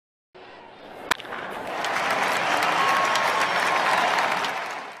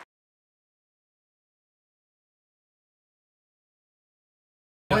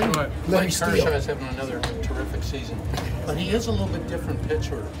Clayton steal. Kershaw is having another terrific season, but he is a little bit different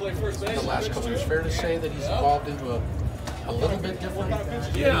pitcher the last couple of years. Fair to say that he's evolved into a little bit different.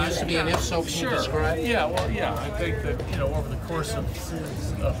 Yeah, he used to be an if-so. Can you describe? Yeah, well, yeah. I think that over the course of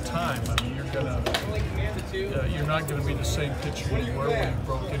time, I mean, you're not going to be the same pitcher you were when you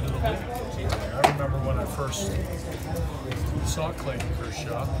broke into the league. I remember when I first saw Clayton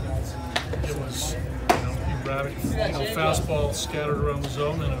Kershaw, it was erratic, fastball scattered around the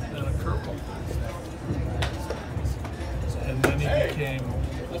zone and a curveball. And then he became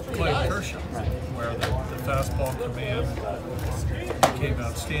Clayton Kershaw, where the fastball command became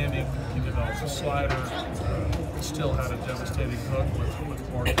outstanding. He developed a slider, still had a devastating hook with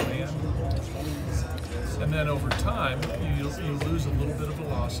more command. And then over time, you lose a little bit of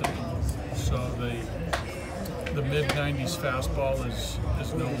velocity. So the mid-90s fastball is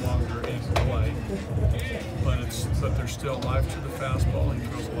no longer in play, but there's still life to the fastball. He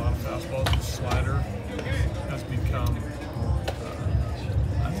throws a lot of fastballs. The slider has become,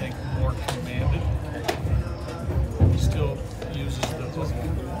 I think, more commanded. He still uses the hook.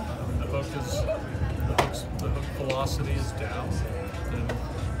 The hook velocity is down. And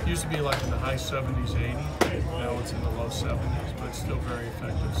it used to be like in the high 70s, 80s. Now it's in the low 70s, but it's still very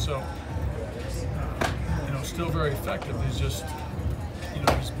effective. So, still very effective. He's just,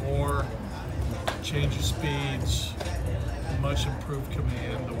 he's more change of speeds, much improved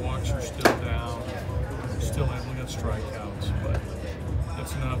command. The walks are still down, still able to get strikeouts, but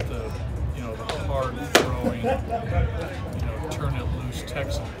it's not the hard throwing, turn it loose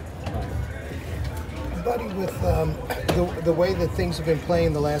Texan. Buddy, with the way that things have been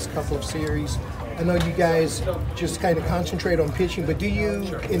playing the last couple of series, I know you guys just kind of concentrate on pitching, but do you,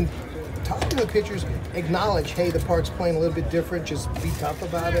 in talking to the pitchers, acknowledge, hey, the park's playing a little bit different, just be tough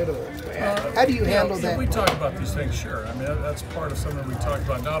about it? Or how do you handle that? We talk about these things, sure. I mean, that's part of something we talk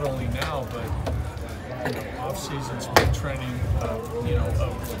about not only now, but off-season spring training,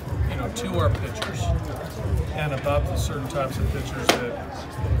 to our pitchers, and about the certain types of pitchers that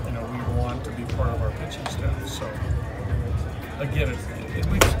we want to be part of our pitching staff. So again,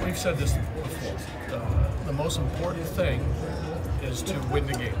 we've said this before. The most important thing is to win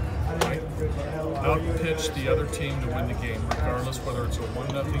the game. Right? Out-pitch the other team to win the game, regardless whether it's a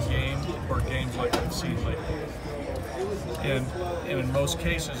 1-0 game or games like we've seen lately. And in most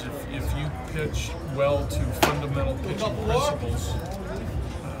cases, if you pitch well to fundamental pitching principles,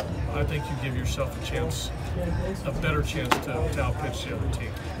 I think you give yourself a better chance to out-pitch the other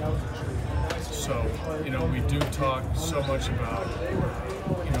team. So, we do talk so much about,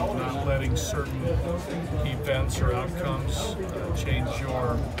 not letting certain events or outcomes change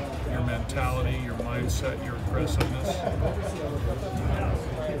your mentality, your mindset, your aggressiveness.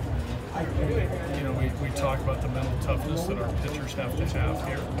 We talk about the mental toughness that our pitchers have to have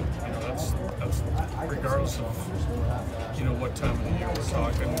here. That's regardless of what time of the year we're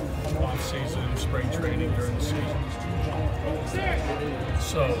talking, off season, spring training, during the season.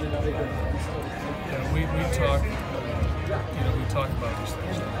 So we talk about these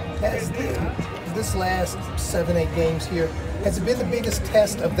things. This last 7-8 games here, has it been the biggest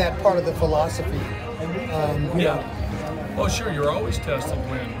test of that part of the philosophy? Yeah. Well, sure. You're always tested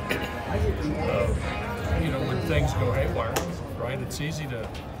when things go haywire, right? It's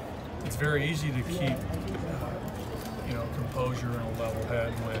very easy to keep composure and a level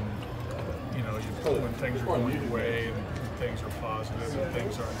head when when things are going your way and things are positive and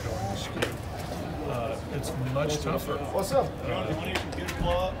things aren't going askew. It's much tougher. What's up?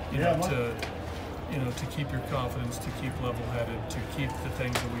 To keep your confidence, to keep level-headed, to keep the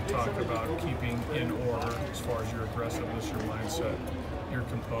things that we talk about keeping in order as far as your aggressiveness, your mindset, your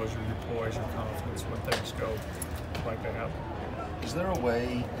composure, your poise, your confidence when things go like they happen. Is there a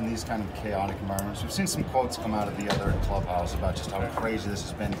way in these kind of chaotic environments? We've seen some quotes come out of the other clubhouse about just how crazy this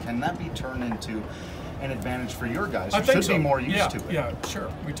has been. Can that be turned into an advantage for your guys? I think should be more used to it. Yeah,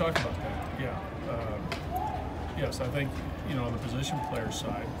 sure. We talk about that. Yeah. Yes, I think on the position player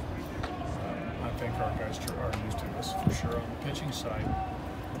side, I think our guys are used to this for sure. On the pitching side,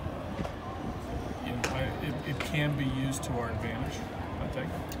 it can be used to our advantage. I think,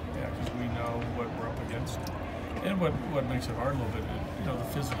 because we know what we're up against. And what makes it hard a little bit, the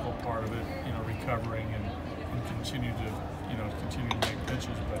physical part of it, recovering and continue to make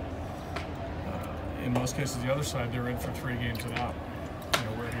pitches. But in most cases, the other side, they're in for 3 games and out.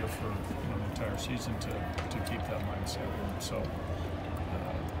 We're here for the entire season to keep that mindset. So,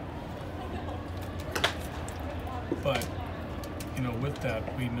 but with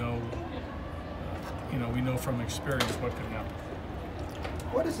that, we know from experience what can happen.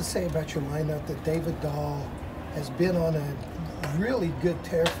 What does it say about your lineup that David Dahl has been on a really good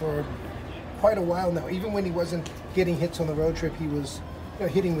tear for quite a while now. Even when he wasn't getting hits on the road trip, he was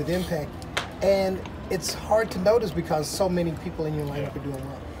hitting with impact. And it's hard to notice because so many people in your lineup are doing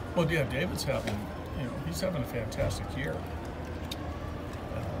well. Well, yeah, David's having, he's having a fantastic year.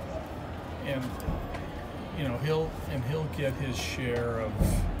 And he'll get his share of,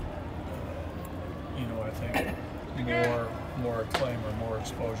 I think more acclaim or more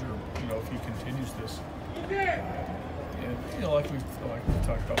exposure, if he continues this. And like we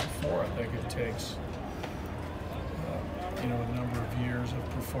talked about before, I think it takes a number of years of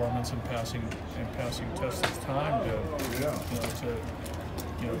performance and passing tests of time to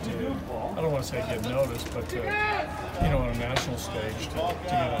I don't want to say get noticed, but to, on a national stage to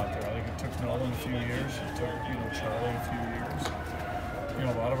get out there. I think it took Nolan a few years, it took Charlie a few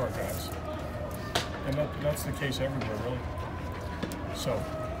years, a lot of our guys, and that's the case everywhere really. So,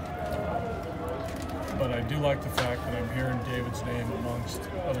 but I do like the fact that I'm hearing David's name amongst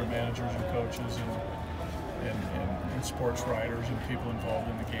other managers and coaches and sports writers and people involved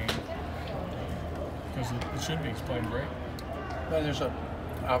in the game, because it should be. He's playing great. Well,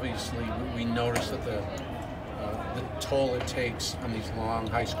 obviously we notice that the toll it takes on these long,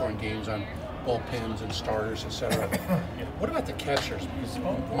 high-scoring games on bullpens and starters, etc. What about the catchers? Because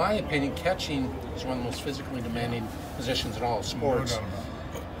in my opinion, catching is one of the most physically demanding positions in all sports.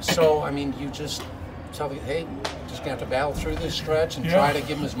 So, you just tell them, hey, just gonna have to battle through this stretch and try to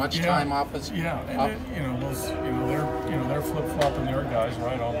give them as much time off as they're flip-flopping their guys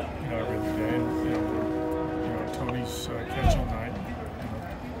right all every day, and Tony's catching night.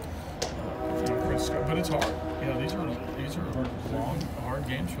 But it's hard. These are long, hard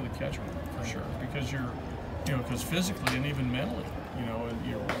games for the catcher, for sure. Because because physically and even mentally,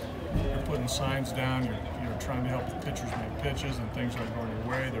 you're putting signs down. You're trying to help the pitchers make pitches, and things aren't going your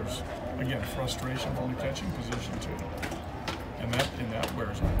way. There's again frustration from the catching position too, and that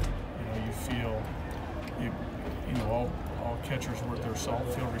wears on you. You feel all catchers worth their salt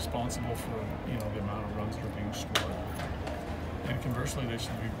feel responsible for the amount of runs that are being scored. And conversely, they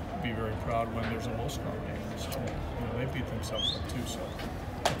should be very proud when there's a low-scoring game. So, they beat themselves up too. So,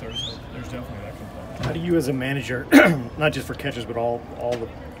 but there's definitely that component. How do you, as a manager, not just for catchers, but all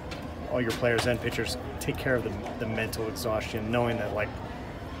your players and pitchers, take care of the mental exhaustion, knowing that you're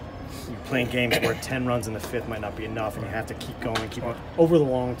playing games where 10 runs in the fifth might not be enough, and you have to keep going, keep on over the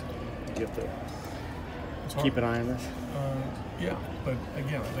long term. You have to keep an eye on this. Yeah, but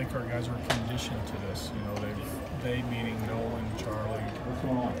again, I think our guys are conditioned to this. They meaning Nolan, Charlie,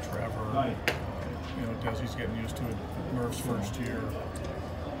 Trevor. Desi's getting used to it. Murph's first year.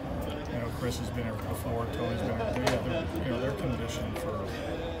 Chris has been here before. Tony's been here. They're conditioned for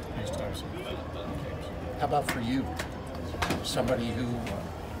these types of games. How about for you? Somebody who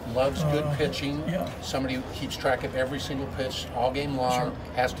loves good pitching, somebody who keeps track of every single pitch all game long,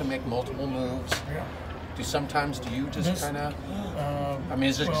 has to make multiple moves. Yeah. Do you just kind of,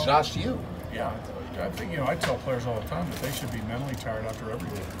 does it exhaust you? Yeah, I think, I tell players all the time that they should be mentally tired after every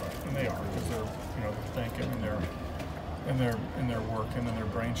game, and they are, because they're thinking and they're working, and their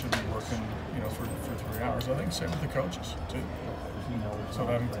brain should be working, for 3 hours. I think same with the coaches too. So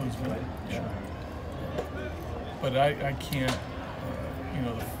that includes me. Yeah. But I can't,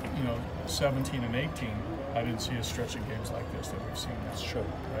 17 and 18, I didn't see a stretch of games like this that we've seen now. That's true.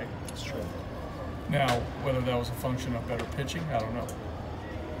 Right? That's true. Now, whether that was a function of better pitching, I don't know.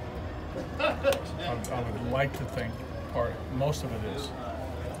 I would like to think most of it is.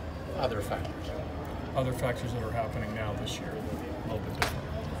 Other factors. Other factors that are happening now this year that are a little bit different.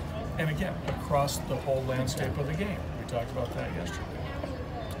 And again, across the whole landscape of the game. We talked about that yesterday.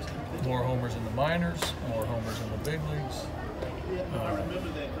 More homers in the minors, more homers in the big leagues.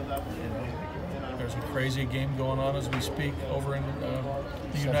 There's a crazy game going on as we speak over in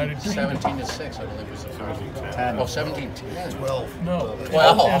the United Kingdom. 17-6, I believe was the first. 10. Oh, 17-10. 12. No.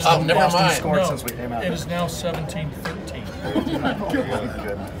 12. Never mind. Scored since we came out. It is now 17-13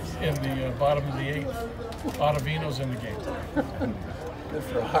 in the bottom of the eighth. Ottavino's in the game. Good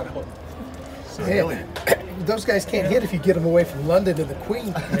for Otto. Those guys can't hit if you get them away from London to the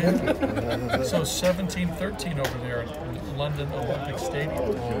Queen. So 17-13 over there at London Olympic Stadium.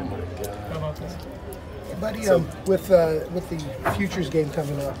 Oh my God. How about that? Buddy, with the Futures game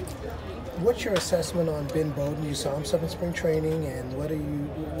coming up, what's your assessment on Ben Bowden? You saw him some in spring training, and what are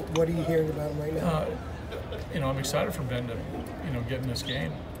you hearing about him right now? I'm excited for Ben to get in this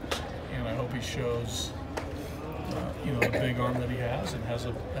game, and I hope he shows the big arm that he has and has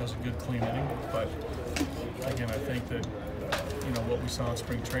a good clean inning. But again, I think that what we saw in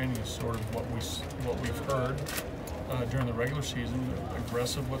spring training is sort of what we've heard during the regular season.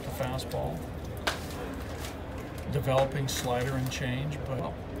 Aggressive with the fastball, developing slider and change,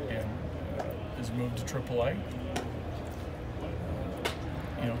 but has moved to AAA.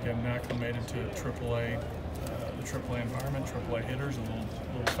 Getting acclimated to AAA, the AAA environment, AAA hitters, a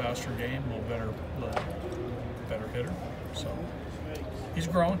little faster game, a little better hitter. So he's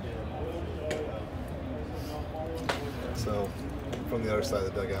growing. So, from the other side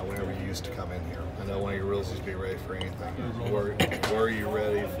of the dugout, whenever you used to come in here, I know one of your rules is be ready for anything. Were you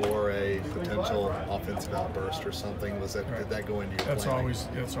ready for a potential offensive outburst or something? Did that go into your That's planning? always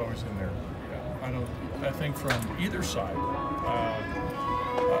in there. Yeah. I think from either side.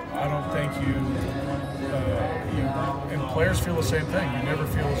 I don't think and players feel the same thing. You never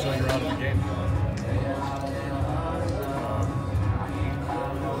feel as though you're out of the game.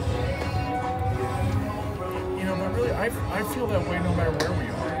 But really, I feel that way no matter where we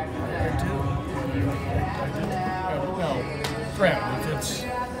are. I do. Now, granted,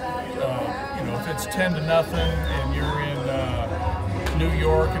 if it's 10-0 and you're in New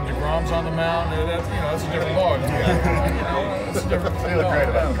York and DeGrom's on the mound, that's a different ball. It's a different ball.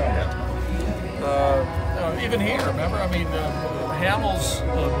 Even here, remember? I mean, Hamels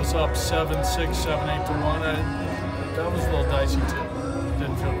was up 7-6, 7-8 to 1. That was a little dicey too.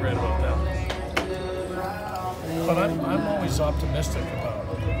 Didn't feel great about that. But I'm always optimistic about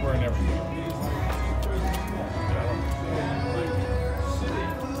we're in every game.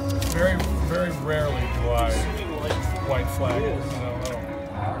 Very, very rarely do I white flag it.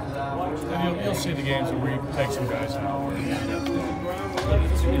 And you'll see the games where we take some guys out.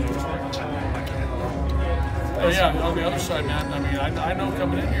 On the other side, man, I mean, I know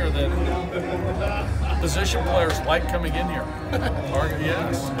coming in here that position players like coming in here.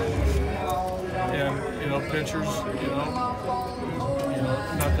 Yes. And, pitchers, not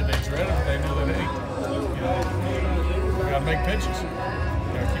that they dread it, but they know that, hey, we got to make pitches. We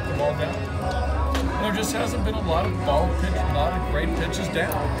got to keep the ball down. And there just hasn't been a lot of great pitches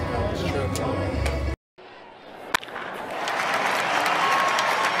down.